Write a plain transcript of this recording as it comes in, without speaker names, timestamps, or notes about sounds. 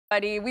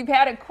We've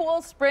had a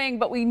cool spring,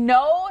 but we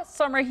know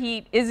summer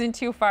heat isn't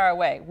too far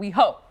away. We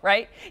hope,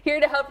 right? Here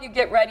to help you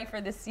get ready for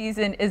the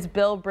season is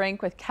Bill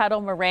Brink with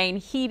Kettle Moraine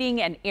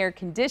Heating and Air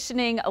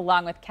Conditioning,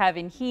 along with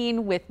Kevin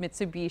Hehn with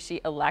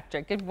Mitsubishi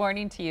Electric. Good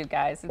morning to you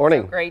guys. It's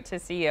morning. So great to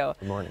see you.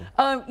 Good morning.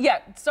 Yeah,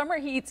 summer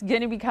heat's going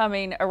to be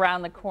coming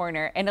around the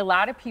corner, and a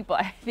lot of people,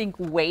 I think,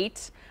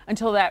 wait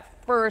until that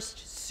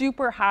first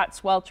super hot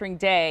sweltering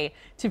day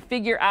to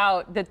figure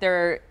out that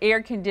their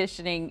air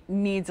conditioning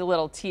needs a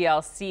little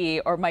TLC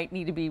or might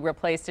need to be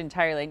replaced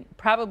entirely.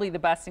 Probably the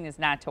best thing is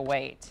not to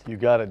wait. You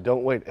got it.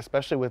 Don't wait,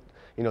 especially with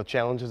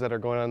challenges that are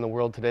going on in the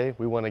world today.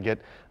 We want to get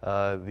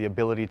the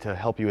ability to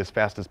help you as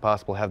fast as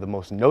possible, have the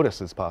most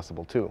notice as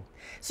possible too.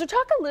 So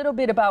talk a little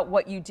bit about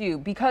what you do,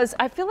 because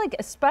I feel like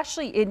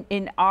especially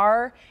in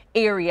our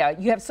area,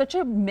 you have such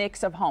a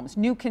mix of homes,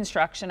 new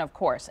construction, of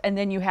course, and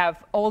then you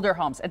have older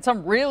homes and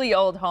some really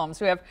old homes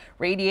who have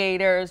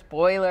radiators,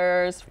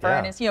 boilers,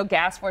 furnace,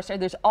 gas force.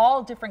 There's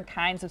all different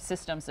kinds of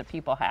systems that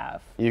people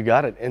have. You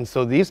got it. And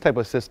so these type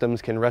of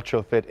systems can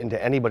retrofit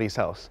into anybody's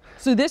house.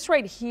 So this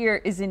right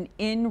here is an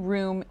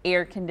in-room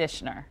air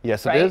conditioner.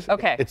 Yes, right? it is.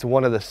 Okay. It's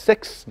one of the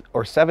 6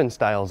 or 7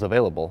 styles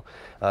available.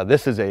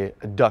 This is a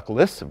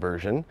ductless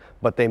version,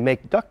 but they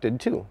make ducted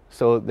too.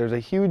 So there's a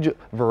huge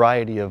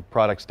variety of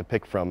products to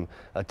pick from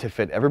to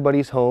fit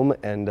everybody's home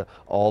and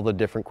all the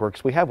different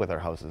quirks we have with our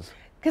houses.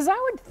 Because I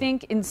would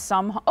think in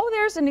some,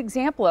 there's an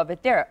example of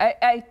it there.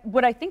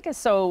 What I think is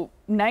so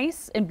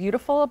nice and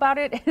beautiful about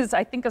it is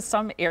I think of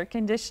some air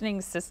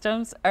conditioning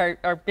systems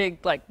are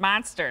big like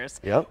monsters.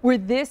 Yep. Where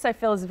this I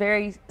feel is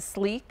very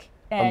sleek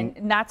and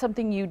not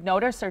something you'd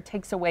notice or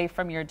takes away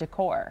from your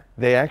decor.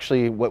 They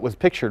actually, what was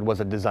pictured was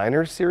a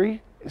designer series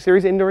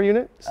indoor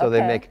unit, so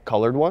they make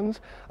colored ones.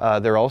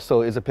 There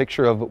also is a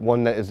picture of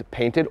one that is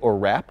painted or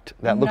wrapped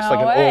that looks like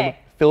an old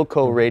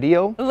Philco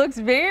radio. It looks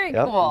very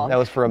cool. That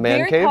was for a man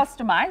cave. Very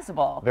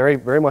customizable. Very,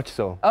 very much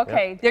so.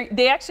 Okay,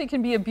 they actually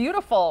can be a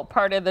beautiful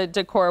part of the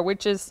decor,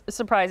 which is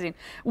surprising.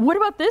 What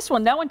about this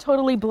one? That one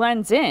totally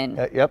blends in.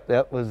 Yep,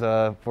 that was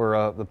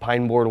for the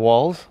pine board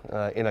walls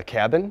in a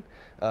cabin.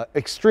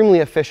 Extremely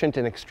efficient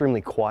and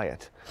extremely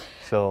quiet.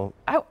 So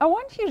I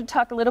want you to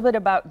talk a little bit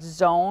about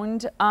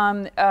zoned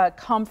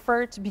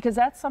comfort, because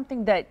that's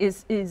something that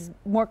is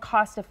more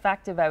cost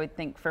effective, I would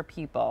think, for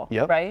people,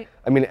 right?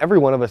 I mean, every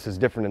one of us is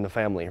different in the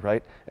family,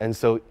 right? And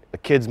so the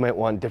kids might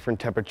want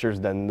different temperatures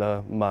than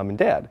the mom and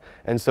dad.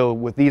 And so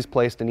with these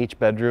placed in each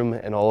bedroom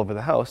and all over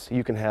the house,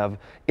 you can have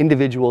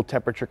individual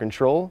temperature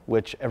control,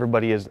 which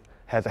everybody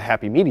has a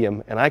happy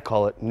medium, and I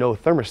call it no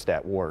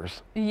thermostat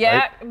wars. Yeah,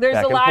 right? There's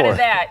Back a lot forth. of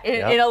that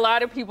in a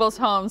lot of people's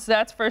homes,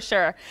 that's for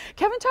sure.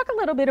 Kevin, talk a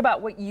little bit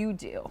about what you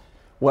do.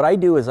 What I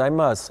do is I'm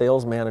a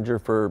sales manager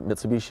for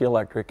Mitsubishi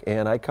Electric,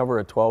 and I cover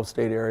a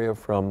 12-state area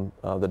from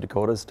the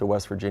Dakotas to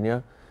West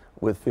Virginia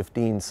with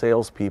 15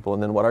 salespeople.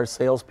 And then what our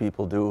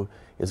salespeople do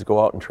is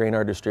go out and train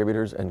our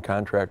distributors and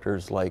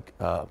contractors like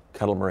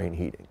Kettle Moraine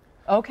Heating.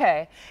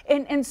 Okay,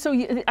 and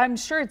so I'm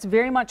sure it's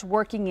very much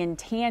working in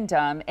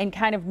tandem and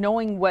kind of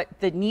knowing what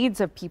the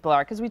needs of people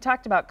are, because we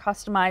talked about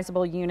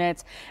customizable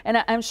units,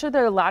 and I'm sure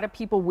there are a lot of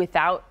people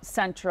without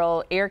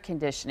central air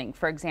conditioning,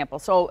 for example.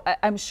 So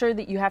I'm sure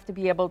that you have to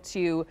be able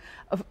to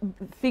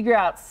figure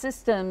out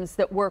systems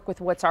that work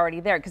with what's already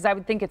there, because I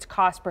would think it's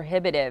cost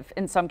prohibitive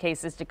in some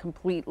cases to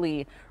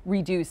completely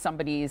redo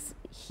somebody's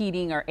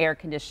heating or air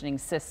conditioning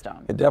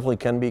system. It definitely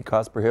can be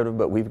cost prohibitive,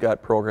 but we've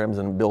got programs,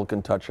 and Bill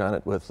can touch on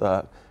it, with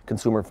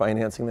consumer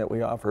financing that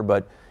we offer.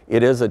 But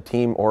it is a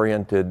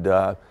team-oriented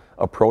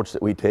approach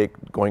that we take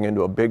going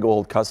into a big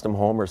old custom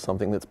home or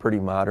something that's pretty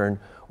modern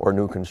or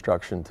new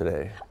construction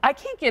today. I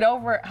can't get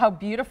over how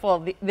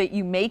beautiful that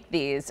you make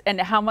these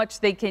and how much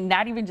they can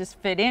not even just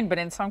fit in, but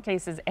in some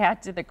cases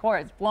add to the core.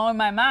 It's blowing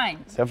my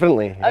mind.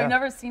 Definitely. Yeah. I've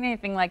never seen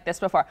anything like this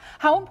before.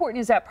 How important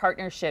is that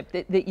partnership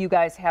that you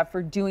guys have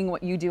for doing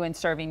what you do and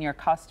serving your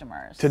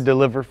customers? To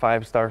deliver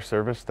 5-star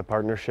service, the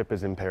partnership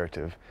is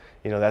imperative.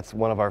 That's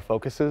one of our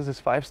focuses,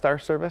 is 5-star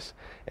service.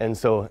 And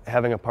so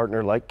having a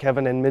partner like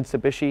Kevin and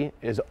Mitsubishi,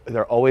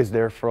 they're always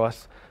there for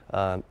us.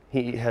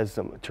 He has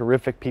some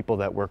terrific people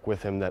that work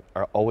with him that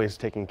are always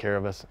taking care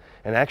of us.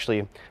 And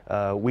actually,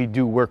 we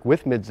do work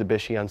with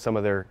Mitsubishi on some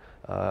of their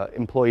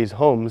employees'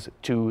 homes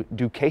to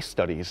do case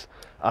studies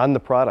on the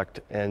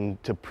product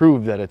and to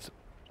prove that it's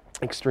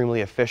extremely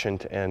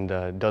efficient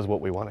and does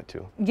what we want it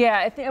to.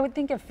 Yeah, I would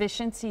think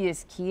efficiency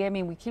is key. I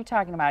mean, we keep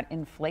talking about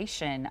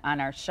inflation on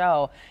our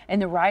show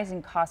and the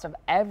rising cost of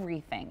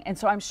everything. And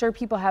so I'm sure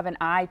people have an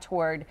eye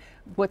toward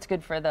what's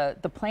good for the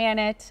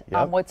planet,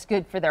 what's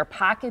good for their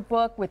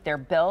pocketbook with their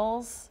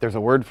bills. There's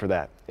a word for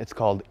that. It's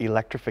called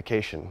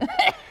electrification.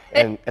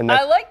 and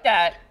I like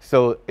that.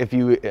 So if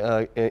you,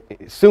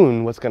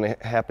 soon what's going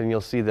to happen, you'll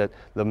see that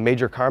the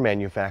major car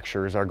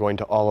manufacturers are going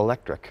to all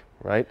electric.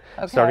 Right?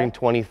 Okay. Starting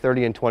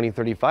 2030 and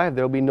 2035,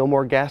 there will be no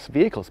more gas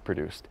vehicles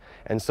produced.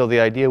 And so the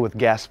idea with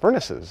gas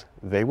furnaces,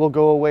 they will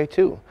go away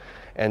too.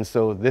 And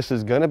so this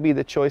is going to be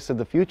the choice of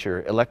the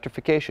future,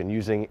 electrification,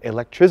 using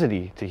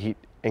electricity to heat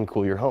and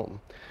cool your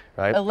home.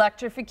 right?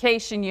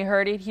 Electrification, you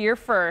heard it here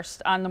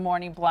first on the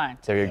Morning Blend.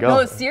 There you go.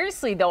 No,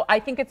 seriously though, I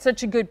think it's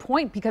such a good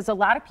point, because a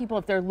lot of people,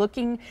 if they're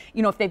looking,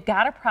 if they've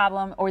got a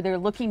problem or they're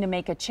looking to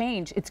make a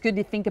change, it's good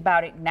to think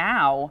about it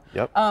now.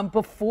 Yep.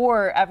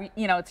 Before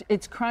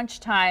it's crunch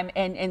time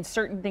and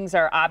certain things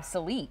are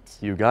obsolete.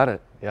 You got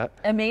it. Yeah.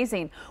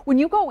 Amazing. When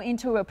you go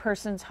into a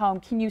person's home,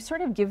 can you sort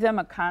of give them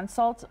a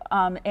consult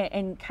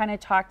and kind of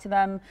talk to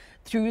them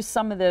through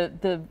some of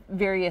the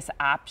various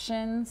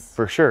options?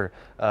 For sure.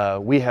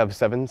 We have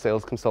 7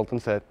 sales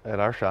consultants at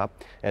our shop,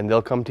 and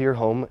they'll come to your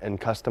home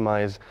and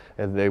customize.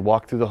 And they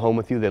walk through the home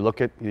with you. They look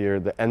at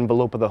the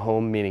envelope of the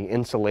home, meaning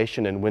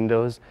insulation and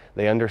windows.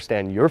 They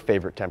understand your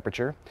favorite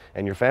temperature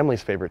and your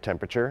family's favorite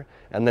temperature,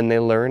 and then they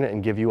learn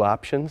and give you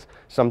options.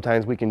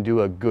 Sometimes we can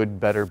do a good,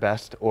 better,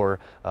 best, or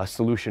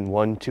solution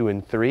 1, 2,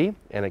 and 3,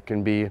 and it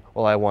can be,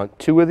 well, I want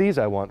 2 of these,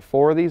 I want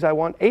 4 of these, I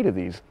want 8 of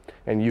these,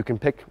 and you can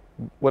pick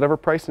whatever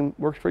price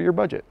works for your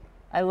budget.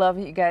 I love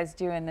what you guys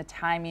do, and the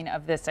timing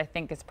of this I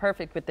think is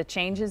perfect with the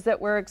changes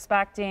that we're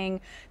expecting,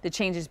 the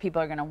changes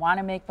people are going to want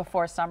to make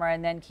before summer,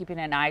 and then keeping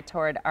an eye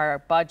toward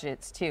our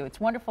budgets too.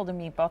 It's wonderful to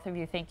meet both of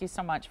you. Thank you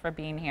so much for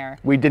being here.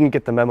 We didn't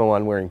get the memo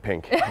on wearing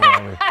pink.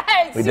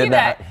 We did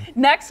that.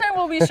 Next time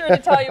we'll be sure to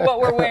tell you what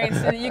we're wearing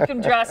so that you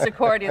can dress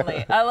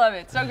accordingly. I love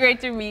it. So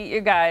great to meet you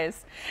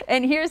guys.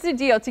 And here's the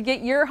deal. To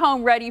get your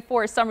home ready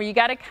for summer, you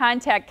got to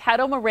contact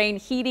Kettle Moraine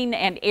Heating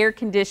and Air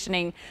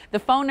Conditioning. The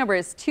phone number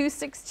is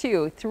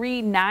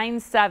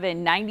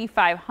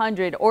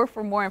 262-397-9500, or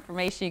for more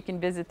information, you can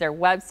visit their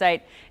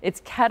website.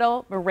 It's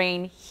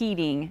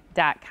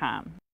kettlemoraineheating.com.